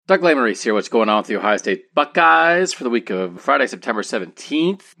Doug Lesmerises here. What's going on with the Ohio State Buckeyes for the week of Friday, September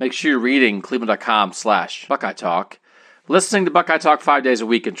 17th? Make sure you're reading cleveland.com/Buckeye Talk, listening to Buckeye Talk 5 days a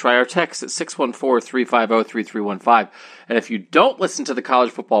week, and try our text at 614-350-3315. And if you don't listen to the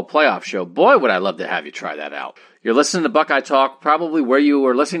College Football Playoff Show, boy, would I love to have you try that out. You're listening to Buckeye Talk probably where you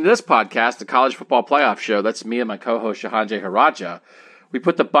were listening to this podcast, the College Football Playoff Show. That's me and my co-host, Shahan Jeharaja. We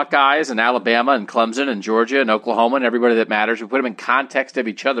put the Buckeyes and Alabama and Clemson and Georgia and Oklahoma and everybody that matters. We put them in context of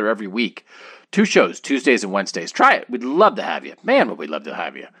each other every week. 2 shows, Tuesdays and Wednesdays. Try it. We'd love to have you. Man, would we love to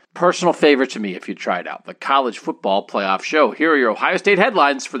have you. Personal favorite to me if you try it out. The College Football Playoff Show. Here are your Ohio State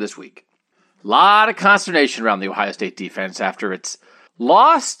headlines for this week. A lot of consternation around the Ohio State defense after its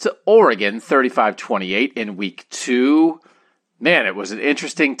loss to Oregon 35-28 in week 2. Man, it was an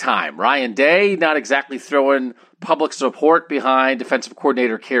interesting time. Ryan Day not exactly throwing public support behind defensive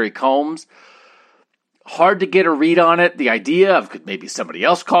coordinator Kerry Combs. Hard to get a read on it. The idea of could maybe somebody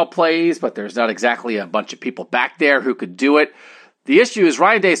else call plays, but there's not exactly a bunch of people back there who could do it. The issue is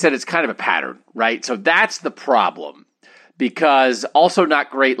Ryan Day said it's kind of a pattern, right? So that's the problem. Because also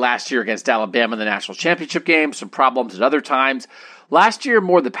not great last year against Alabama in the national championship game. Some problems at other times. Last year,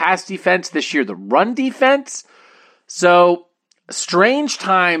 more the pass defense. This year, the run defense. So strange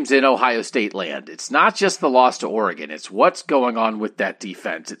times in Ohio State land. It's not just the loss to Oregon. It's what's going on with that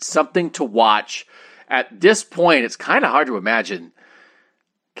defense. It's something to watch. At this point, it's kind of hard to imagine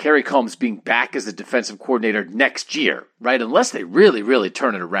Kerry Combs being back as the defensive coordinator next year, right? Unless they really, really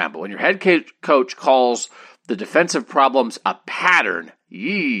turn it around. But when your head coach calls the defensive problems a pattern,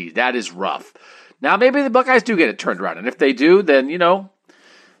 that is rough. Now, maybe the Buckeyes do get it turned around. And if they do, then,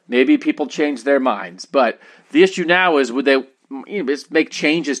 maybe people change their minds. But the issue now is would they make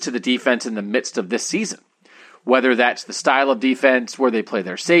changes to the defense in the midst of this season? Whether that's the style of defense, where they play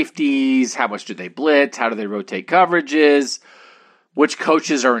their safeties, how much do they blitz, how do they rotate coverages, which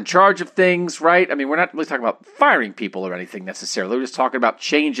coaches are in charge of things, right? I mean, we're not really talking about firing people or anything necessarily. We're just talking about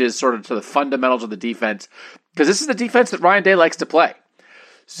changes sort of to the fundamentals of the defense, because this is the defense that Ryan Day likes to play.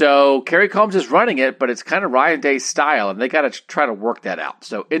 So Kerry Combs is running it, but it's kind of Ryan Day's style, and they got to try to work that out.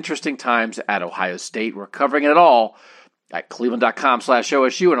 So interesting times at Ohio State. We're covering it all at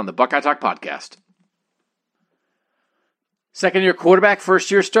cleveland.com/OSU and on the Buckeye Talk podcast. Second-year quarterback,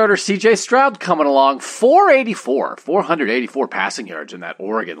 first-year starter C.J. Stroud coming along, 484 passing yards in that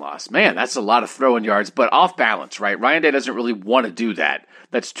Oregon loss. Man, that's a lot of throwing yards, but off balance, right? Ryan Day doesn't really want to do that.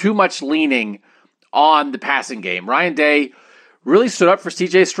 That's too much leaning on the passing game. Ryan Day really stood up for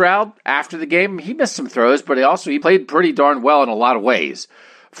C.J. Stroud after the game. He missed some throws, but he played pretty darn well in a lot of ways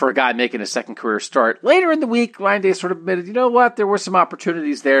for a guy making a second career start. Later in the week, Ryan Day sort of admitted, you know what, there were some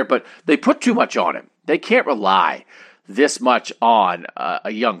opportunities there, but they put too much on him. They can't rely this much on a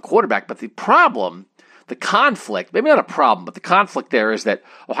young quarterback. But the problem, the conflict, maybe not a problem, but the conflict there is that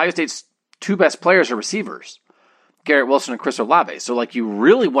Ohio State's 2 best players are receivers, Garrett Wilson and Chris Olave. So, you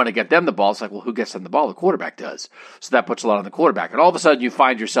really want to get them the ball. It's like, well, who gets them the ball? The quarterback does. So that puts a lot on the quarterback. And all of a sudden, you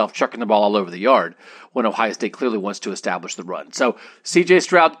find yourself chucking the ball all over the yard when Ohio State clearly wants to establish the run. So C.J.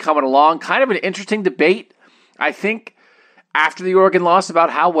 Stroud coming along, kind of an interesting debate, I think, after the Oregon loss about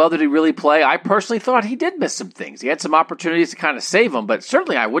how well did he really play. I personally thought he did miss some things. He had some opportunities to kind of save them, but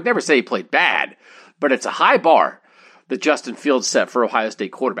certainly I would never say he played bad. But it's a high bar that Justin Fields set for Ohio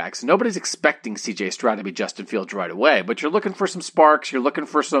State quarterbacks. Nobody's expecting C.J. Stroud to be Justin Fields right away, but you're looking for some sparks. You're looking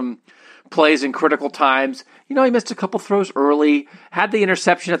for some plays in critical times. He missed a couple throws early, had the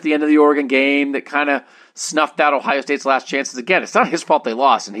interception at the end of the Oregon game that kind of snuffed out Ohio State's last chances. Again, it's not his fault they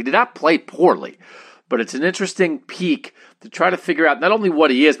lost, and he did not play poorly, but it's an interesting peek to try to figure out not only what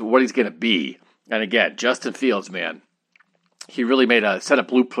he is, but what he's going to be. And again, Justin Fields, man, he really set a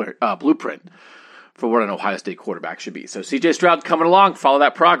blueprint for what an Ohio State quarterback should be. So C.J. Stroud coming along, follow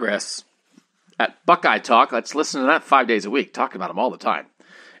that progress at Buckeye Talk. Let's listen to that 5 days a week, talking about him all the time.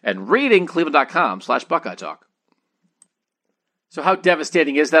 And reading cleveland.com/Buckeye Talk. So how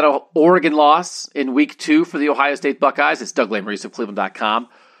devastating is that Oregon loss in week 2 for the Ohio State Buckeyes? It's Doug Lesmerises of cleveland.com.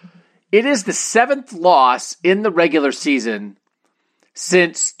 It is the 7th loss in the regular season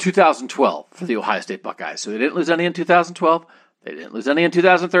since 2012 for the Ohio State Buckeyes. So they didn't lose any in 2012. They didn't lose any in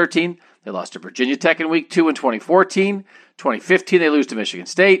 2013. They lost to Virginia Tech in week 2 in 2014. 2015, they lose to Michigan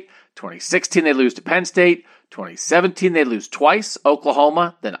State. 2016, they lose to Penn State. 2017, they lose twice,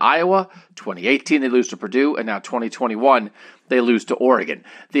 Oklahoma, then Iowa. 2018, they lose to Purdue. And now 2021, they lose to Oregon.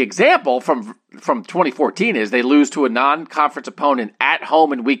 The example from 2014 is they lose to a non-conference opponent at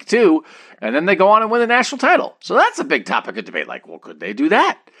home in week 2, and then they go on and win the national title. So that's a big topic of debate. Could they do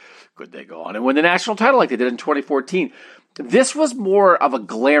that? Could they go on and win the national title like they did in 2014? this was more of a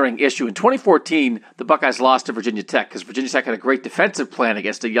glaring issue. In 2014, the Buckeyes lost to Virginia Tech because Virginia Tech had a great defensive plan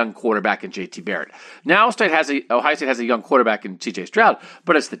against a young quarterback in J.T. Barrett. Now Ohio State has a young quarterback in C.J. Stroud,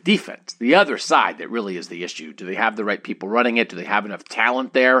 but it's the defense, the other side, that really is the issue. Do they have the right people running it? Do they have enough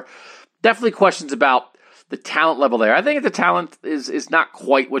talent there? Definitely questions about the talent level there. I think the talent is not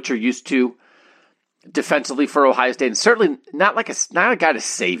quite what you're used to defensively for Ohio State, and certainly not a guy to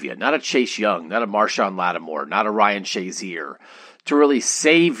save you, not a Chase Young, not a Marshawn Lattimore, not a Ryan Shazier, to really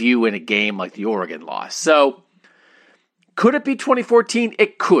save you in a game like the Oregon loss. So, could it be 2014?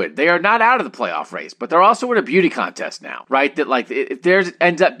 It could. They are not out of the playoff race, but they're also in a beauty contest now, right? That if there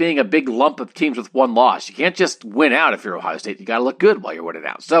ends up being a big lump of teams with one loss, you can't just win out if you're Ohio State. You got to look good while you're winning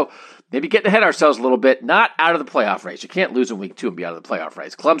out. So, maybe getting ahead of ourselves a little bit, not out of the playoff race. You can't lose in week 2 and be out of the playoff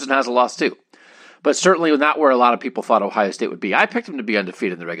race. Clemson has a loss too. But certainly not where a lot of people thought Ohio State would be. I picked them to be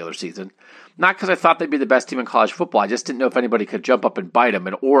undefeated in the regular season. Not because I thought they'd be the best team in college football. I just didn't know if anybody could jump up and bite them,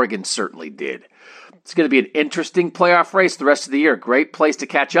 and Oregon certainly did. It's going to be an interesting playoff race the rest of the year. Great place to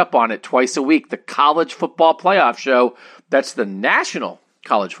catch up on it twice a week. The College Football Playoff Show. That's the national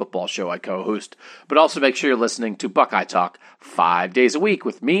college football show I co-host. But also make sure you're listening to Buckeye Talk 5 days a week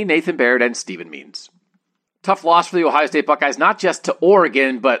with me, Nathan Baird, and Stephen Means. Tough loss for the Ohio State Buckeyes, not just to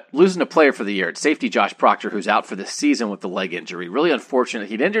Oregon, but losing a player for the year. It's safety Josh Proctor, who's out for the season with the leg injury. Really unfortunate.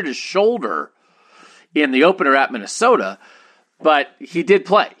 He'd injured his shoulder in the opener at Minnesota, but he did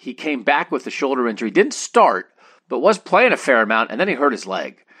play. He came back with the shoulder injury. Didn't start, but was playing a fair amount, and then he hurt his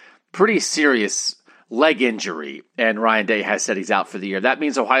leg. Pretty serious leg injury, and Ryan Day has said he's out for the year. That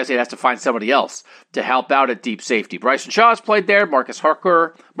means Ohio State has to find somebody else to help out at deep safety. Bryson Shaw has played there. Marcus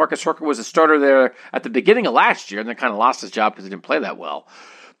Hooker was a starter there at the beginning of last year, and then kind of lost his job because he didn't play that well.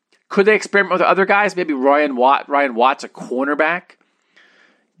 Could they experiment with other guys? Maybe Ryan Watts, a cornerback,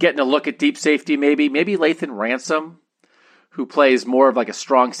 getting a look at deep safety maybe. Maybe Lathan Ransom, who plays more of like a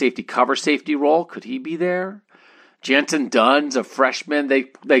strong safety, cover safety role. Could he be there? Jensen Dunn's a freshman. They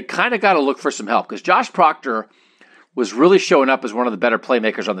kind of got to look for some help because Josh Proctor was really showing up as one of the better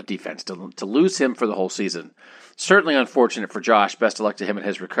playmakers on the defense. To lose him for the whole season, certainly unfortunate for Josh. Best of luck to him in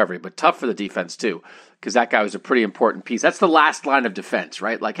his recovery, but tough for the defense too because that guy was a pretty important piece. That's the last line of defense,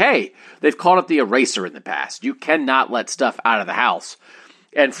 right? Like, hey, they've called it the eraser in the past. You cannot let stuff out of the house.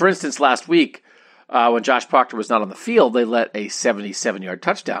 And for instance, last week when Josh Proctor was not on the field, they let a 77-yard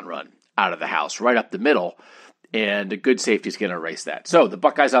touchdown run out of the house, right up the middle. And a good safety is going to erase that. So the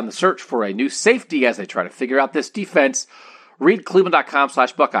Buckeyes on the search for a new safety as they try to figure out this defense. Read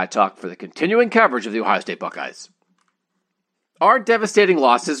Cleveland.com/Buckeye Talk for the continuing coverage of the Ohio State Buckeyes. Are devastating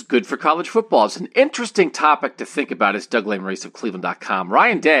losses good for college football? It's an interesting topic to think about, as Doug Lesmerises of Cleveland.com.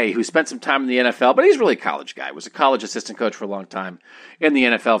 Ryan Day, who spent some time in the NFL, but he's really a college guy, was a college assistant coach for a long time, in the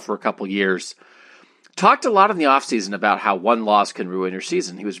NFL for a couple years. Talked a lot in the offseason about how one loss can ruin your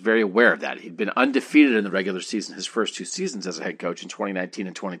season. He was very aware of that. He'd been undefeated in the regular season his first 2 seasons as a head coach in 2019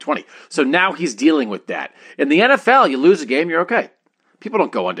 and 2020. So now he's dealing with that. In the NFL, you lose a game, you're okay. People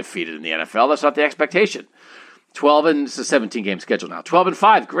don't go undefeated in the NFL. That's not the expectation. 12 and it's a 17-game schedule now.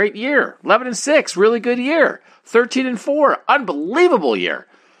 12-5, great year. 11-6, really good year. 13-4, unbelievable year.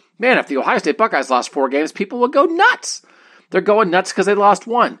 Man, if the Ohio State Buckeyes lost 4 games, people would go nuts. They're going nuts because they lost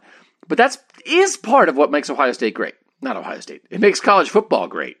 1. But that is part of what makes Ohio State great. Not Ohio State. It makes college football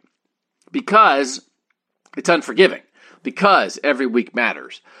great because it's unforgiving, because every week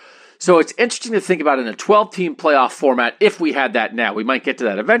matters. So it's interesting to think about in a 12-team playoff format. If we had that now, we might get to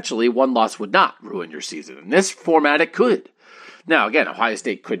that eventually. One loss would not ruin your season. In this format, it could. Now, again, Ohio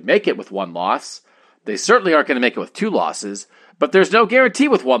State could make it with 1 loss. They certainly aren't going to make it with 2 losses. But there's no guarantee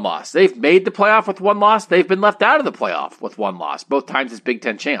with 1 loss. They've made the playoff with 1 loss. They've been left out of the playoff with 1 loss, both times as Big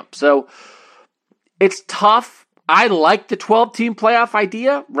Ten champ. So it's tough. I like the 12-team playoff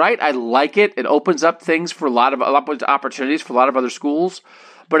idea, right? I like it. It opens up things for a lot of opportunities for a lot of other schools.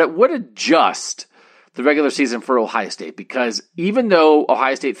 But it would adjust the regular season for Ohio State because even though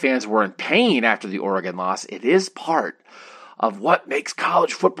Ohio State fans were in pain after the Oregon loss, it is part of what makes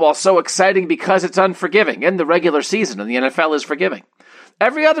college football so exciting because it's unforgiving in the regular season, and the NFL is forgiving.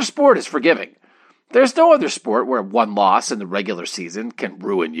 Every other sport is forgiving. There's no other sport where 1 loss in the regular season can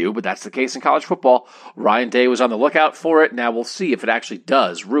ruin you, but that's the case in college football. Ryan Day was on the lookout for it. Now we'll see if it actually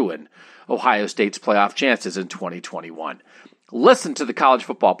does ruin Ohio State's playoff chances in 2021. Listen to the College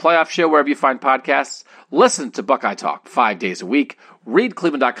Football Playoff Show wherever you find podcasts. Listen to Buckeye Talk 5 days a week. Read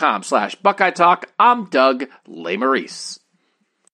Cleveland.com/Buckeye Talk. I'm Doug Lesmerises.